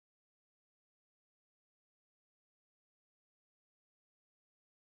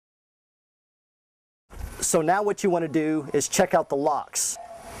So now what you want to do is check out the locks.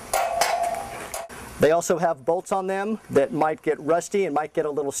 They also have bolts on them that might get rusty and might get a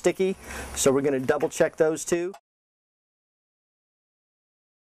little sticky, so we're going to double check those too.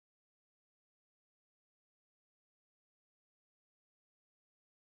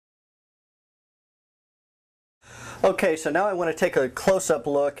 Okay, so now I want to take a close-up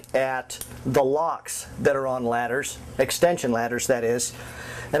look at the locks that are on ladders, extension ladders that is.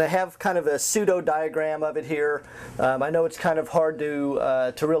 And I have kind of a pseudo diagram of it here. I know it's kind of hard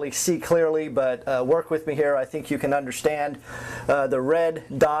to really see clearly, but work with me here. I think you can understand. The red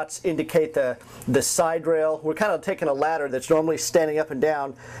dots indicate the side rail. We're kind of taking a ladder that's normally standing up and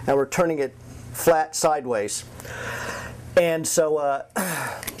down, and we're turning it flat sideways. And so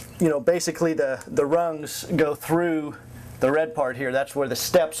you know, basically the rungs go through the red part here. That's where the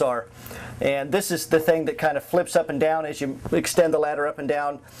steps are. And this is the thing that kind of flips up and down as you extend the ladder up and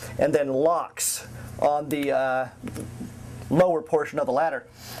down, and then locks on the lower portion of the ladder.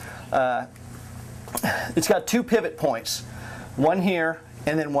 It's got two pivot points, one here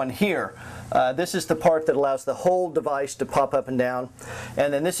and then one here. This is the part that allows the whole device to pop up and down,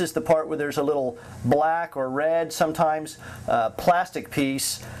 and then this is the part where there's a little black or red sometimes plastic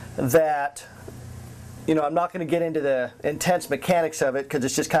piece that, you know, I'm not going to get into the intense mechanics of it because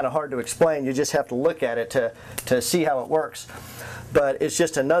it's just kind of hard to explain. You just have to look at it to see how it works. But it's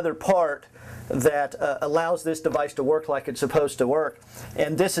just another part that allows this device to work like it's supposed to work.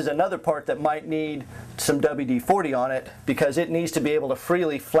 And this is another part that might need some WD-40 on it, because it needs to be able to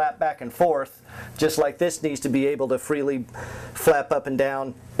freely flap back and forth, just like this needs to be able to freely flap up and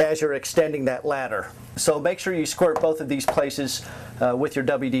down as you're extending that ladder. So make sure you squirt both of these places with your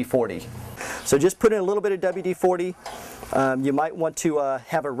WD-40. So just put in a little bit of WD-40. You might want to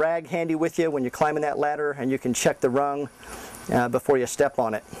have a rag handy with you when you're climbing that ladder, and you can check the rung before you step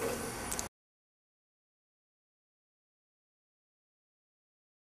on it.